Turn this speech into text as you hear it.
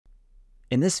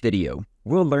In this video,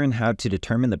 we'll learn how to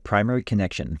determine the primary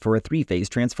connection for a three-phase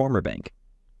transformer bank.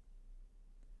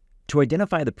 To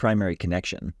identify the primary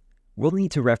connection, we'll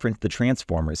need to reference the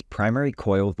transformer's primary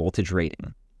coil voltage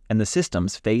rating and the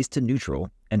system's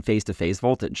phase-to-neutral and phase-to-phase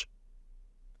voltage.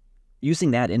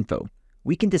 Using that info,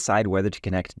 we can decide whether to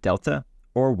connect delta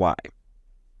or Y.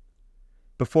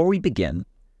 Before we begin,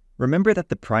 remember that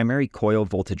the primary coil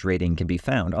voltage rating can be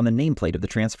found on the nameplate of the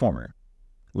transformer,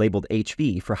 labeled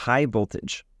HV for high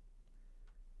voltage.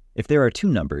 If there are two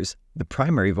numbers, the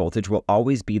primary voltage will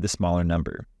always be the smaller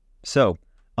number. So,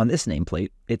 on this nameplate,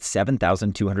 it's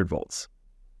 7,200 volts.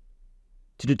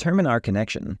 To determine our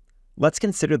connection, let's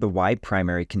consider the Y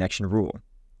primary connection rule.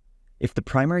 If the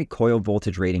primary coil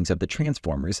voltage ratings of the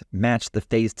transformers match the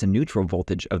phase-to-neutral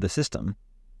voltage of the system,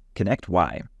 connect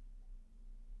Y.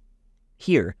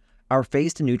 Here, our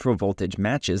phase-to-neutral voltage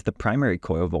matches the primary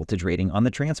coil voltage rating on the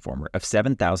transformer of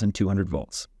 7,200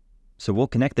 volts, so we'll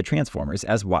connect the transformers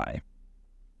as Y.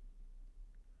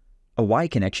 A Y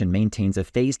connection maintains a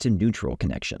phase-to-neutral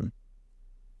connection.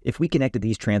 If we connected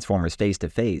these transformers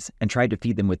phase-to-phase and tried to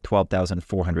feed them with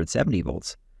 12,470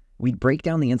 volts, we'd break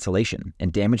down the insulation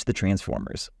and damage the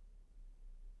transformers.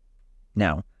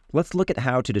 Now, let's look at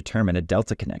how to determine a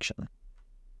delta connection.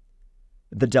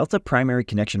 The delta primary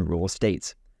connection rule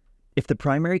states, if the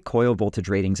primary coil voltage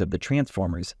ratings of the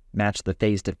transformers match the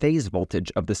phase-to-phase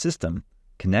voltage of the system,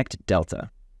 connect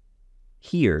delta.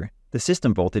 Here, the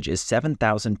system voltage is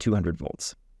 7,200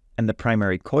 volts, and the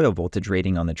primary coil voltage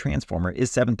rating on the transformer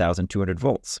is 7,200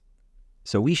 volts,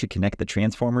 so we should connect the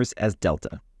transformers as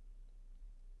delta.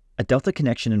 A delta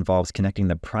connection involves connecting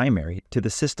the primary to the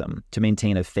system to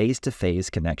maintain a phase-to-phase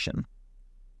connection.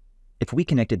 If we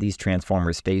connected these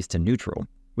transformers phase-to-neutral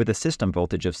with a system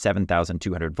voltage of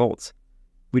 7,200 volts,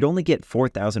 we'd only get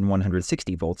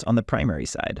 4,160 volts on the primary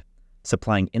side,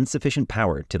 supplying insufficient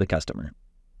power to the customer.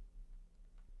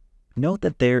 Note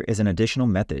that there is an additional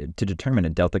method to determine a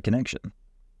delta connection.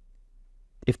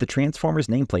 If the transformer's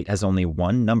nameplate has only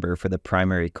one number for the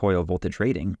primary coil voltage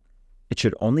rating, it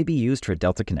should only be used for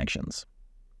delta connections.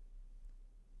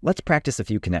 Let's practice a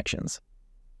few connections.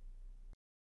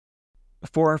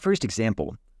 For our first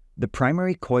example, the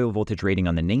primary coil voltage rating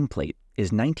on the nameplate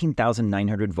is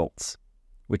 19,900 volts,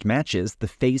 which matches the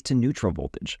phase-to-neutral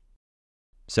voltage.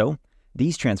 So,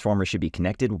 these transformers should be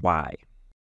connected Y.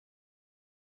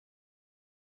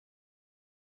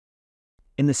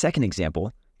 In the second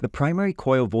example, the primary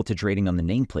coil voltage rating on the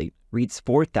nameplate reads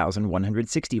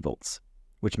 4,160 volts,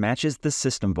 which matches the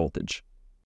system voltage.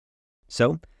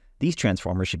 So, these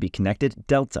transformers should be connected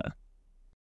delta.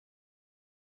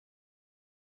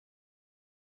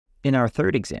 In our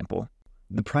third example,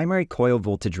 the primary coil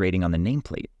voltage rating on the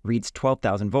nameplate reads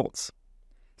 12,000 volts.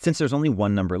 Since there's only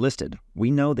one number listed,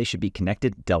 we know they should be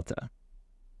connected delta.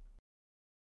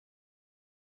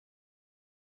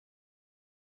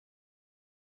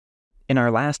 In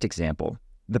our last example,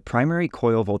 the primary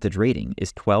coil voltage rating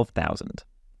is 12,000.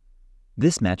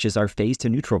 This matches our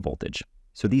phase-to-neutral voltage,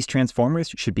 so these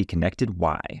transformers should be connected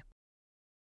Y.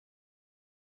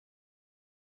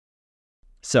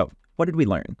 So, what did we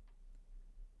learn?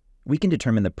 We can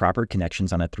determine the proper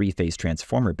connections on a three-phase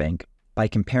transformer bank by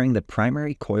comparing the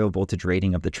primary coil voltage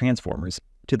rating of the transformers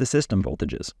to the system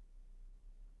voltages.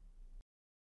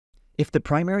 If the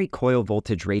primary coil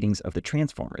voltage ratings of the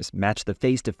transformers match the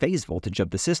phase-to-phase voltage of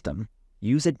the system,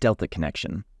 use a delta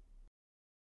connection.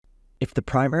 If the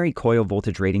primary coil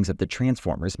voltage ratings of the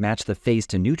transformers match the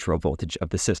phase-to-neutral voltage of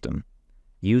the system,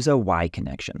 use a Y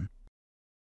connection.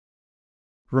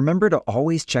 Remember to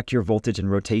always check your voltage and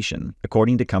rotation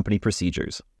according to company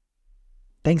procedures.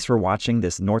 Thanks for watching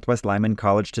this Northwest Lineman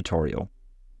College tutorial.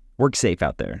 Work safe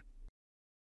out there.